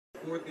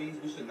4 things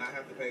we should not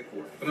have to pay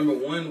for. For number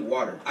 1,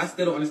 water. I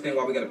still don't understand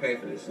why we gotta pay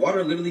for this.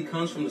 Water literally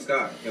comes from the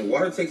sky, and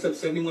water takes up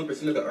 71%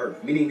 of the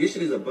earth, meaning this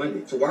shit is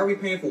abundant. So why are we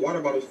paying for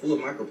water bottles full of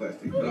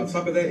microplastic? And on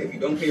top of that, if you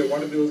don't pay your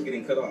water bills,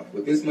 getting cut off.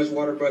 With this much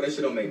water, bro, that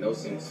shit don't make no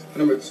sense. For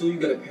number 2, you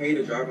gotta pay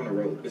to drive on the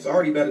road. It's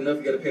already bad enough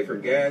you gotta pay for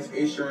gas,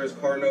 insurance,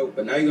 car note,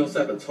 but now you're gonna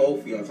slap a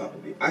toll fee on top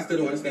of it. I still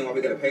don't understand why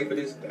we gotta pay for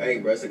this. Hey,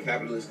 bro, it's a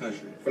capitalist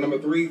country. For number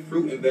 3,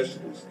 fruit and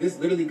vegetables. This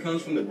literally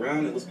comes from the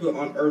ground and was put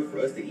on earth for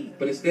us to eat.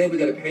 But instead, we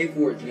gotta pay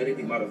for it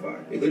genetically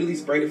modified. They literally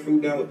spray the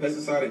fruit down with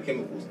pesticide and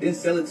chemicals, then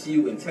sell it to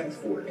you and tax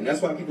for it. And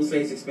that's why people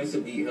say it's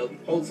expensive to eat healthy.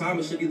 Whole time,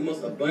 it should be the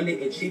most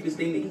abundant and cheapest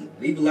thing to eat.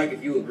 Leave a like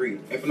if you agree.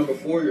 And for number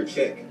 4, your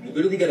check. You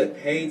literally gotta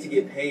pay to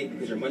get paid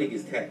because your money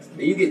gets taxed.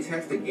 Then you get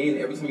taxed again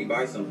every time you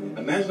buy something.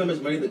 Imagine how much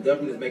money the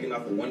government is making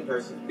off of one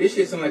person. This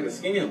shit sounds like a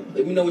scam.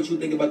 Let me know what you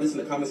think about this in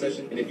the comment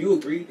section. And if you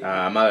agree,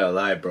 I'm not gonna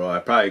lie, bro. I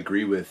probably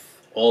agree with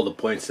all the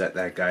points that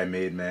guy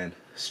made, man.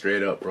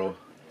 Straight up, bro.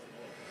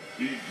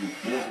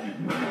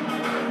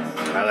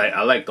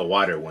 I like the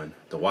water one.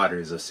 The water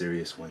is a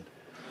serious one.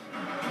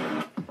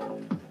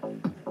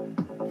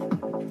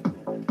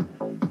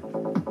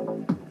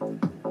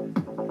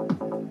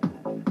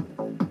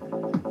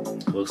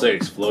 Looks like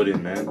it's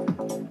floating, man.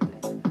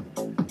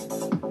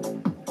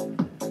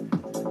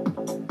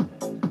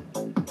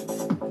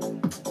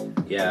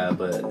 Yeah,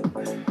 but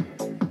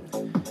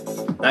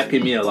that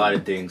could mean a lot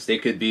of things. They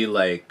could be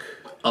like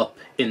up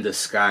in the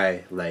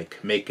sky, like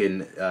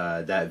making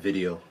that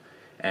video.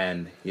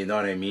 And you know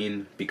what I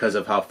mean? Because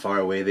of how far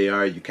away they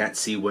are, you can't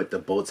see what the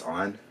boat's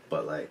on.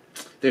 But like,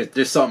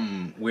 there's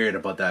something weird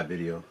about that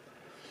video.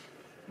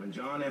 When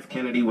John F.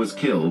 Kennedy was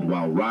killed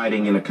while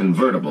riding in a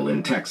convertible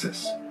in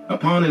Texas.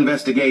 Upon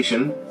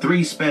investigation,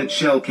 3 spent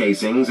shell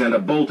casings and a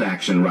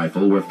bolt-action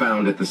rifle were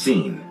found at the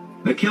scene.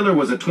 The killer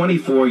was a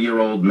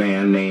 24-year-old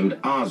man named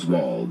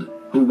Oswald,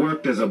 who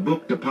worked as a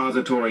book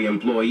depository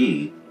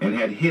employee and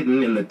had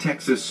hidden in the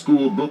Texas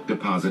School Book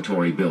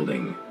Depository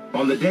building.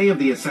 On the day of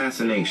the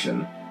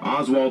assassination,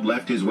 Oswald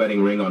left his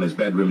wedding ring on his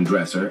bedroom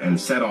dresser and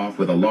set off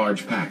with a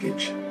large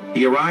package.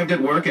 He arrived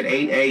at work at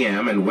 8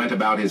 a.m. and went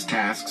about his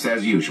tasks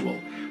as usual,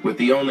 with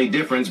the only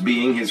difference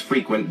being his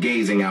frequent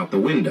gazing out the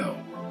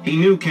window. He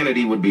knew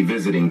Kennedy would be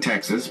visiting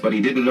Texas, but he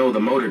didn't know the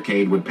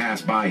motorcade would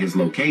pass by his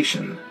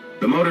location.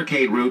 The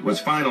motorcade route was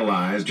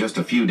finalized just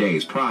a few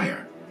days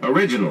prior.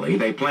 Originally,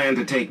 they planned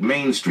to take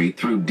Main Street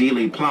through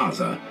Dealey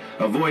Plaza,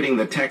 avoiding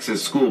the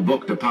Texas School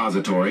Book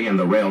Depository and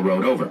the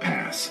railroad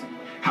overpass.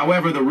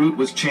 However, the route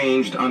was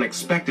changed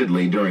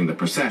unexpectedly during the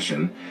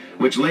procession,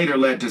 which later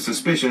led to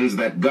suspicions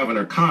that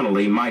Governor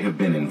Connally might have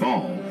been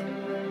involved.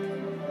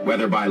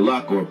 Whether by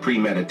luck or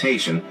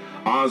premeditation,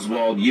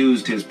 Oswald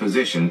used his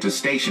position to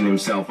station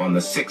himself on the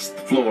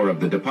 6th floor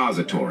of the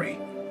depository,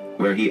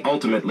 where he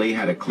ultimately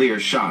had a clear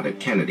shot at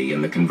Kennedy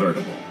in the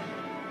convertible.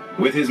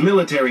 With his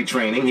military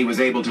training, he was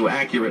able to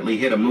accurately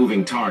hit a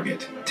moving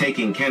target,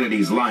 taking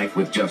Kennedy's life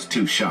with just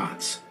 2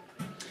 shots.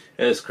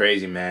 It's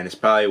crazy, man. It's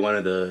probably one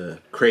of the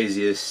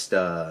craziest,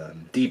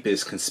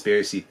 deepest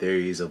conspiracy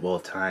theories of all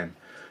time.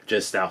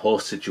 Just that whole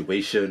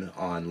situation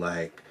on,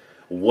 like,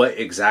 what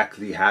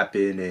exactly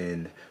happened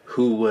and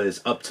who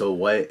was up to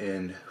what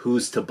and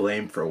who's to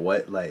blame for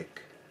what.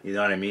 Like, you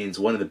know what I mean? It's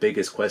one of the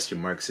biggest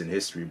question marks in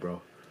history,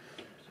 bro.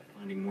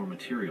 Finding more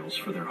materials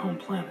for their home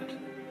planet.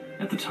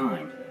 At the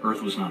time,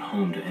 Earth was not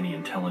home to any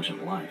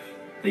intelligent life.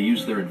 They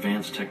used their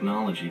advanced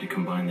technology to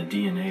combine the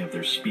DNA of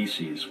their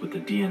species with the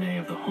DNA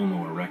of the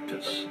Homo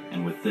erectus,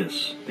 and with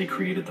this, they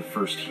created the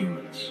first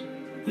humans.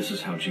 This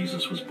is how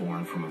Jesus was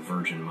born from a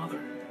virgin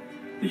mother.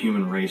 The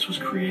human race was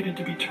created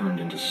to be turned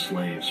into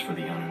slaves for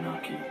the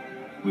Anunnaki.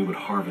 We would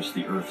harvest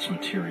the Earth's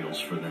materials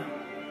for them.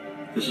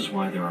 This is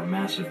why there are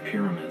massive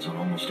pyramids on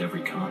almost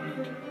every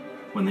continent.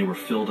 When they were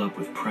filled up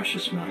with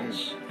precious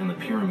metals, and the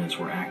pyramids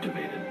were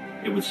activated,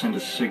 it would send a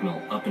signal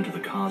up into the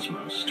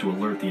cosmos to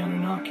alert the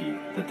Anunnaki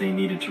that they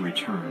needed to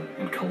return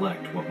and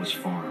collect what was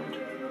farmed.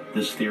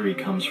 This theory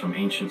comes from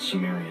ancient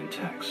Sumerian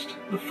text,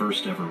 the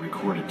first ever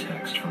recorded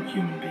text from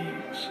human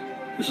beings.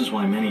 This is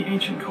why many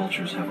ancient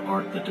cultures have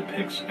art that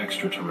depicts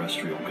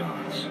extraterrestrial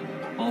gods.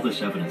 All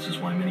this evidence is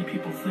why many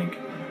people think...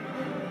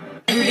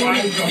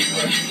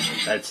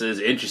 That's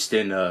an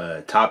interesting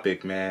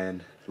topic,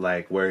 man.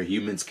 Like, where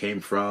humans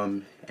came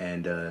from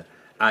and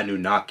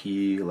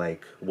Anunnaki,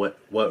 like what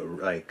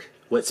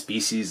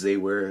species they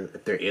were,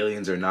 if they're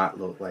aliens or not.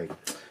 Like,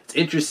 it's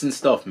interesting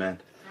stuff, man.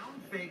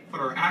 Fake, but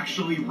are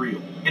actually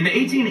real. In the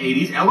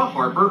 1880s, Ella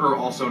Harper, or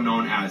also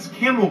known as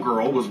Camel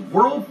Girl, was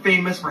world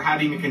famous for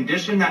having a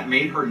condition that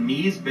made her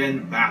knees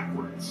bend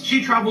backwards.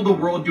 She traveled the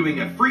world doing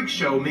a freak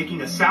show,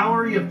 making a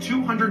salary of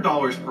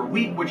 $200 per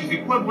week, which is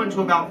equivalent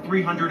to about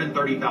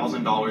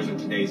 $330,000 in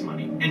today's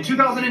money. In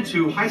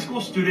 2002, high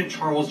school student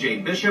Charles J.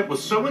 Bishop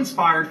was so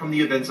inspired from the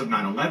events of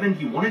 9/11,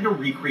 he wanted to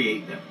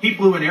recreate them. He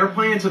flew an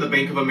airplane to the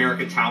Bank of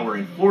America Tower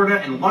in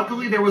Florida, and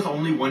luckily there was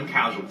only one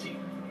casualty.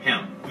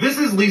 Him. This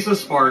is Lisa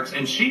Sparks,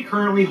 and she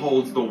currently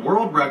holds the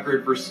world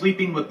record for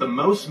sleeping with the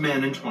most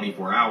men in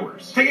 24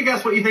 hours. Take a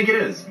guess what you think it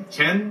is.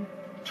 10,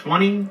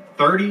 20,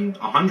 30,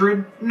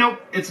 100?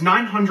 Nope, it's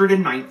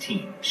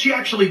 919. She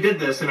actually did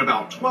this in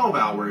about 12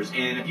 hours,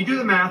 and if you do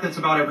the math, it's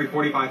about every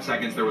 45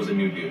 seconds there was a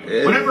new dude.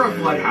 Whenever a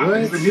flood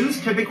happens, the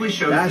news typically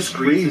shows the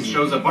streets and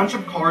shows a bunch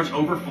of cars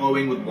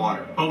overflowing with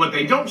water. But what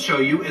they don't show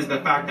you is the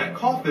fact that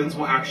coffins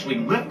will actually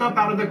lift up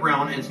out of the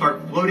ground and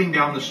start floating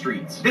down the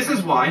streets. This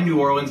is why New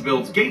Orleans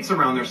builds gates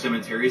around their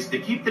cemeteries to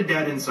keep the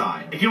dead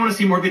inside. If you want to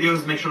see more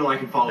videos, make sure to like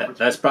and follow.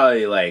 That's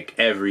probably like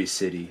every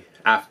city.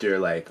 After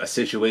like a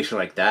situation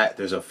like that,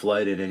 there's a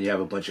flood and then you have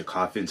a bunch of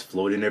coffins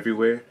floating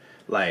everywhere.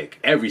 Like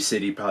every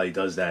city probably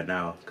does that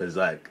now, because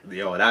like,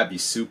 yo, that'd be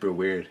super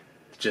weird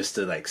just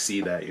to like see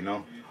that, you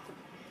know.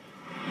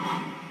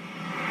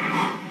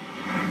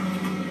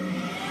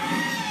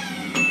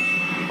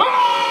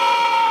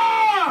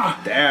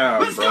 Ah!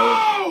 Damn, let's bro.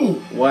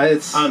 Go!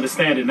 What? I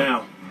understand it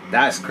now.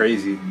 That's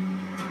crazy.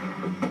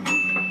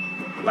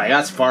 Like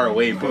that's far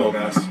away, bro.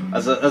 That's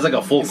like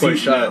a full court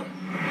shot.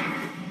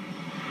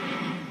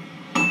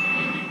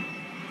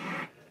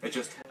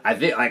 I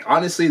think, like,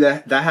 honestly,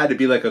 that had to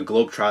be like a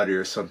globetrotter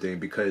or something,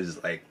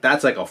 because like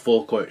that's like a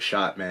full court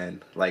shot,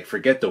 man. Like,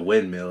 forget the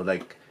windmill,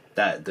 like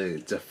that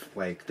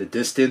the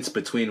distance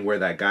between where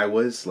that guy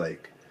was,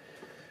 like,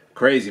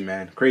 crazy,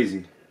 man,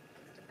 crazy.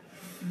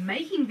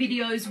 Making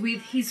videos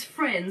with his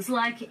friends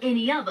like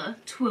any other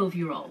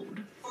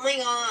 12-year-old. Oh my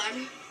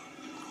god.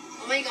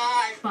 Oh my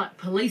god. But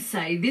police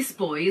say this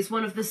boy is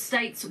one of the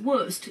state's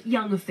worst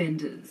young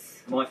offenders.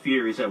 My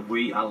fear is that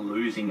we are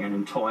losing an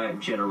entire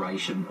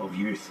generation of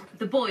youth.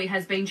 The boy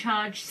has been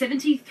charged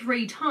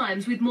 73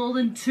 times with more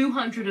than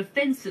 200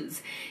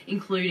 offences,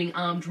 including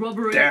armed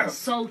robbery,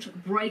 assault,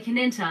 break and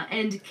enter,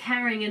 and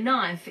carrying a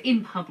knife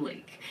in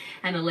public.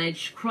 An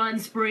alleged crime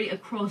spree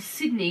across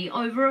Sydney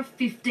over a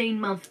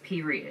 15-month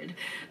period.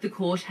 The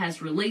court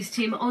has released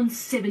him on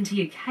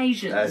 70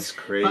 occasions. That's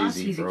crazy, but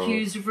he's bro.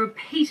 accused of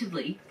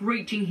repeatedly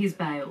breaching his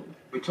bail.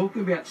 We're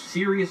talking about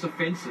serious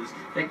offences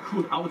that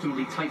could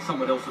ultimately take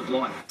someone else's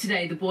life.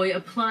 Today, the boy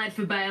applied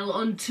for bail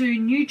on 2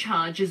 new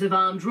charges of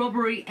armed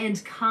robbery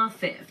and car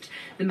theft.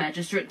 The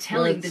magistrate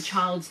telling the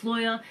child's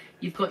lawyer,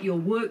 "You've got your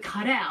work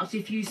cut out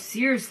if you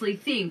seriously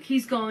think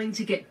he's going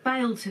to get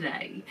bail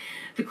today."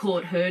 The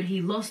court heard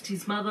he lost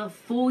his mother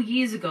 4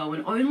 years ago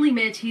and only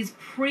met his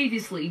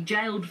previously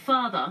jailed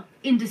father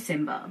in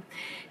December.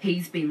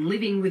 He's been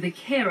living with a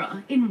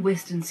carer in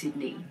Western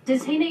Sydney.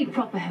 Does he need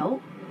proper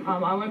help?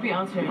 I won't be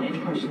answering any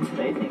questions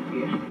today, thank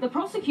you. The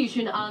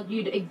prosecution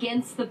argued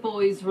against the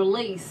boy's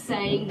release,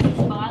 saying his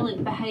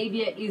violent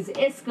behaviour is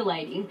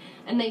escalating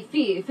and they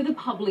fear for the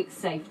public's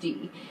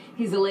safety.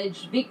 His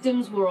alleged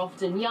victims were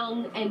often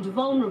young and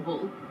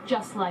vulnerable,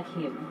 just like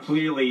him.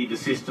 Clearly, the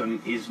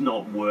system is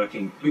not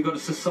working. We've got a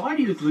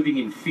society that's living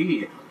in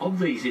fear of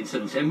these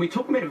incidents, and we're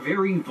talking about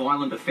very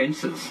violent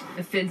offences.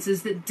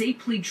 Offences that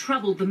deeply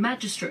troubled the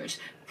magistrate,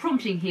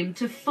 prompting him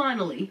to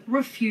finally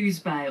refuse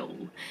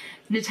bail.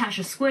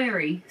 Natasha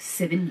Squarey,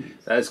 7 News.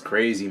 That's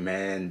crazy,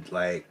 man.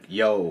 Like,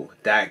 yo,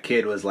 that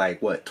kid was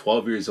like, what,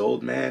 12 years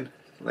old, man?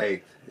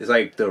 Like, it's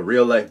like the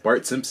real life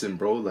Bart Simpson,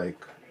 bro. Like,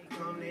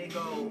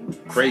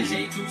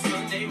 crazy.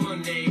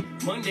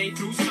 Monday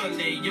through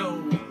Sunday,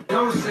 yo.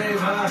 Don't save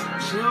her.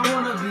 She don't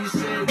wanna be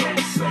saved. Don't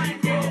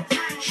save her.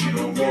 She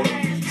don't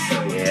wanna be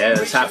saved. Yeah,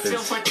 this happens.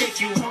 It's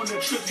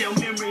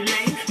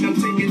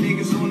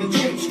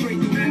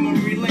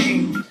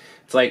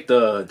like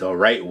the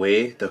right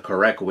way, the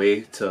correct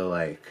way to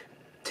like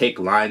take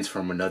lines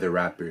from another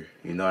rapper.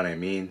 You know what I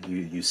mean?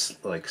 You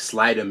like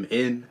slide them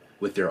in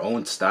with your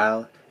own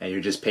style, and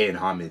you're just paying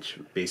homage,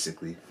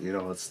 basically. You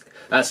know,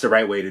 that's the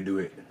right way to do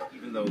it.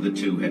 Even though the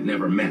two had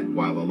never met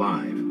while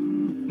alive,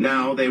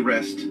 now they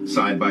rest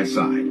side by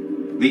side.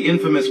 The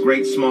infamous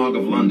Great Smog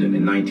of London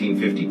in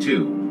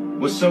 1952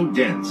 was so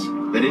dense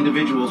that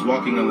individuals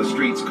walking on the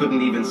streets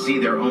couldn't even see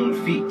their own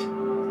feet.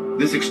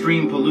 This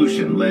extreme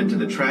pollution led to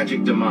the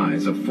tragic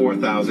demise of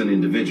 4,000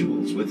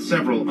 individuals, with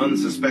several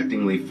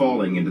unsuspectingly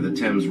falling into the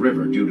Thames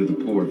River due to the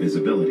poor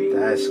visibility.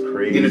 That's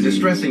crazy. In a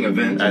distressing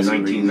event in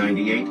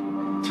 1998,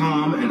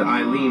 Tom and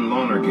Eileen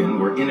Lonergan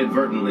were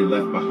inadvertently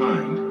left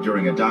behind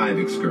during a dive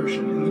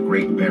excursion in the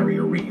Great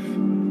Barrier Reef.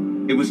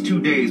 It was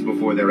 2 days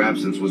before their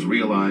absence was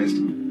realized,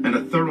 and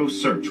a thorough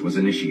search was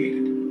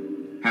initiated.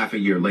 Half a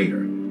year later,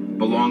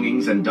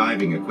 belongings and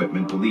diving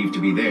equipment believed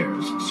to be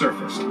theirs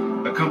surfaced,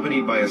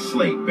 accompanied by a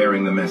slate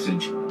bearing the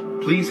message,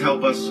 "Please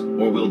help us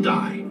or we'll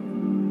die."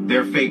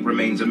 Their fate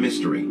remains a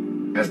mystery,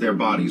 as their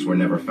bodies were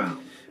never found.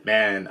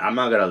 Man, I'm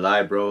not gonna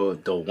lie, bro.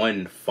 The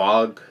one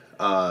fog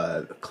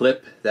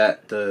clip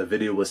that the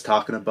video was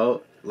talking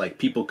about, like,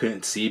 people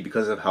couldn't see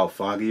because of how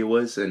foggy it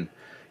was, and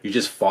you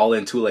just fall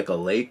into like a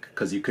lake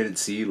because you couldn't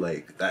see.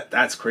 Like,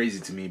 that's crazy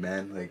to me,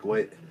 man. Like,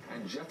 what?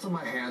 And jets on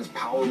my hands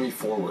power me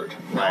forward.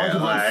 Now Right, I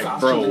can run like,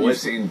 faster bro, than what?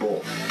 Usain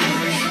Bolt.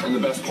 And the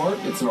best part,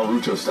 it's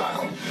Naruto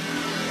style.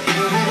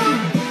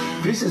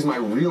 This is my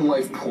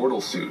real-life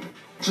portal suit,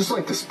 just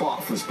like the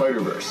Spot from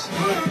Spider-Verse.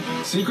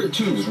 Secret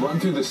tubes run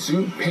through the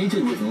suit,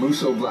 painted with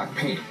Muso black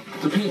paint.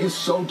 The paint is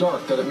so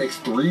dark that it makes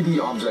 3D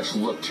objects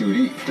look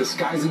 2D,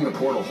 disguising the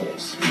portal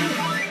holes.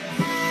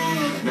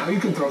 Now you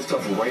can throw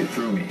stuff right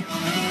through me.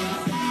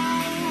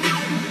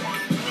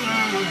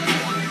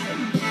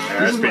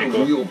 This is my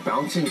real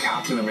bouncing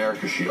Captain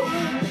America shield.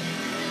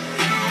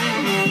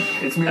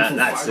 It's made from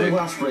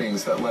fiberglass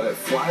rings that let it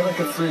fly like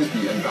a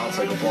frisbee and bounce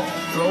like a ball.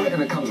 Throw it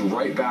and it comes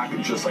right back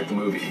just like the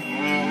movie.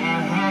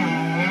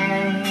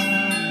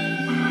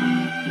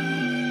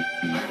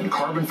 And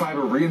carbon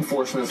fiber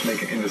reinforcements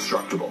make it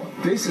indestructible.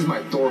 This is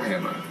my Thor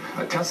hammer.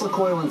 A Tesla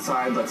coil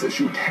inside lets it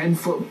shoot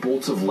 10-foot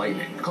bolts of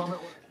lightning.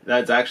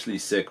 That's actually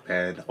sick,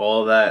 man.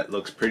 All that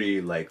looks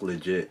pretty, like,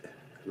 legit.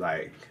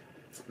 Like,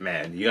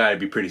 man, you gotta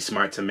be pretty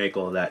smart to make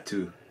all that,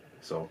 too.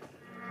 So...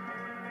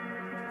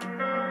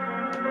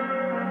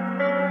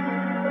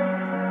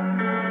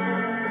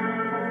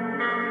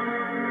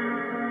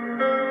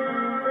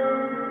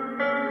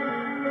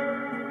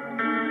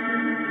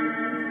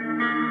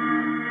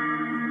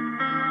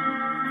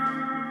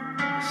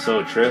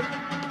 So trippy.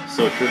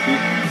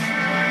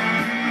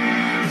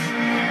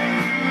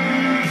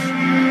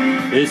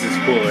 This is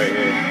cool right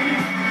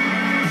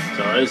here.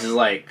 So this is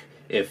like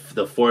if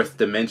the fourth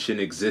dimension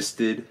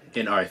existed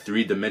in our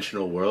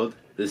three-dimensional world.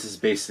 This is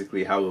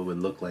basically how it would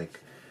look like,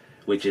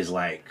 which is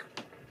like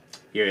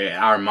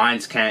our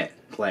minds can't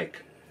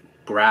like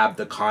grab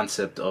the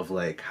concept of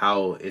like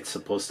how it's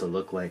supposed to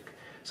look like.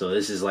 So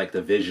this is like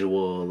the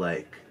visual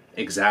like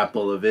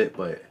example of it.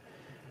 But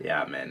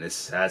yeah, man,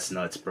 that's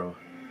nuts, bro.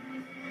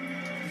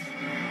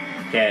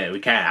 We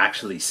can't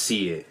actually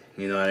see it,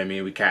 you know what I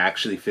mean? We can't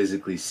actually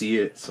physically see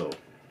it, so,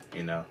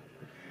 you know.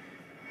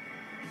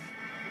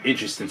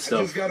 Interesting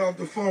stuff. I just got off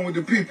the phone with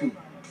the people.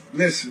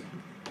 Listen,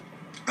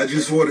 I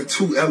just ordered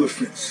 2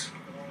 elephants.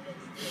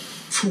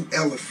 2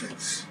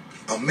 elephants.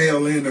 A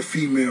male and a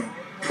female.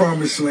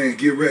 Promised land,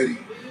 get ready.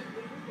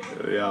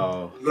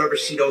 Yo. You ever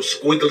see those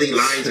squiggly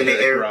lines in the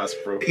air?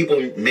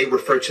 People may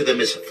refer to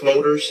them as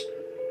floaters.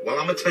 Well,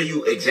 I'm going to tell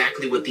you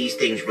exactly what these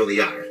things really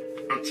are.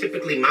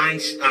 Typically,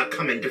 mines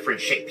come in different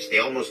shapes. They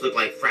almost look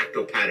like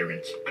fractal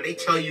patterns. They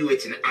tell you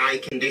it's an eye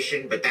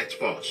condition, but that's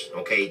false,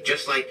 okay?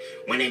 Just like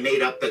when they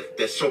made up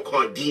the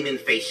so-called demon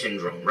face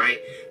syndrome, right?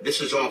 This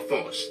is all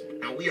false.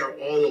 Now, we are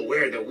all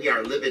aware that we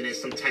are living in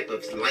some type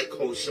of light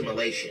code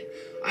simulation.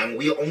 And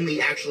we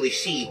only actually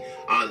see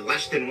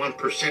less than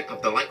 1%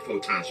 of the light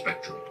photon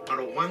spectrum. Now,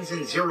 the ones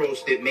and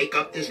zeros that make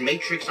up this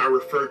matrix are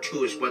referred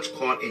to as what's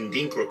called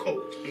Indinkra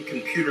codes. When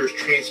computers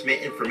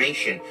transmit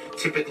information,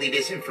 typically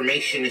this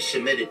information is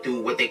submitted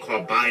through what they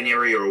call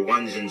binary or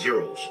ones and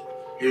zeros.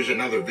 Here's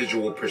another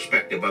visual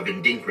perspective of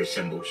Indinkra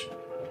symbols.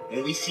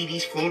 When we see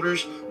these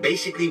floaters,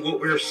 basically what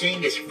we're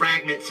seeing is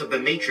fragments of the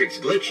matrix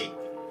glitching.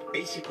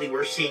 Basically,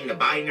 we're seeing the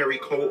binary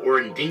code or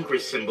Indinkra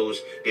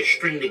symbols that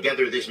string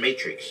together this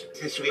matrix.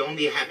 Since we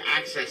only have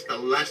access to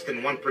less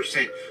than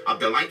 1% of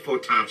the light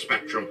photon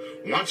spectrum,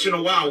 once in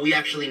a while we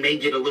actually may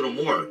get a little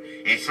more.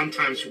 And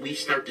sometimes we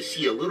start to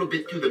see a little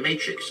bit through the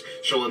matrix.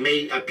 So it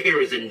may appear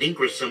as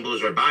Indinkra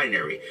symbols or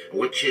binary,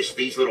 which is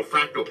these little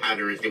fractal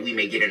patterns that we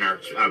may get in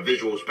our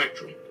visual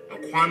spectrum.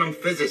 A quantum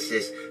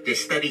physicist that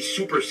studies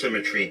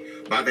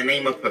supersymmetry by the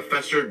name of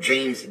Professor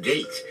James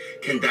Gates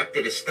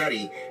conducted a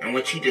study in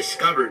which he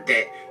discovered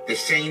that the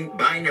same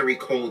binary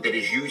code that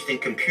is used in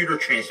computer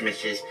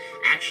transmissions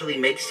actually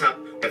makes up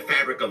the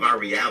fabric of our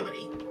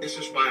reality. This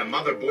is why a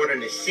motherboard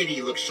and a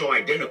city look so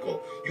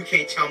identical. You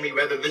can't tell me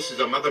whether this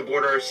is a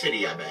motherboard or a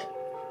city, I bet.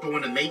 But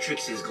when the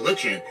matrix is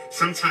glitching,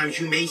 sometimes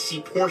you may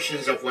see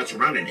portions of what's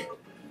running it.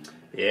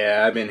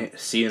 Yeah, I've been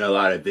seeing a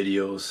lot of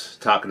videos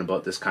talking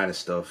about this kind of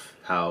stuff,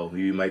 how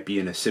you might be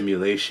in a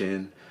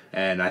simulation,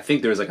 and I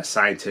think there was like a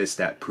scientist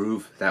that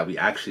proved that we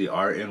actually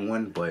are in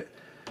one, but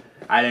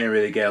I didn't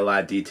really get a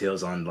lot of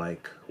details on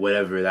like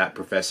whatever that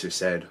professor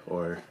said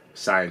or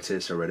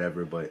scientist or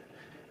whatever, but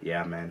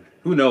yeah, man,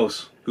 who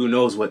knows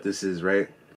what this is, right?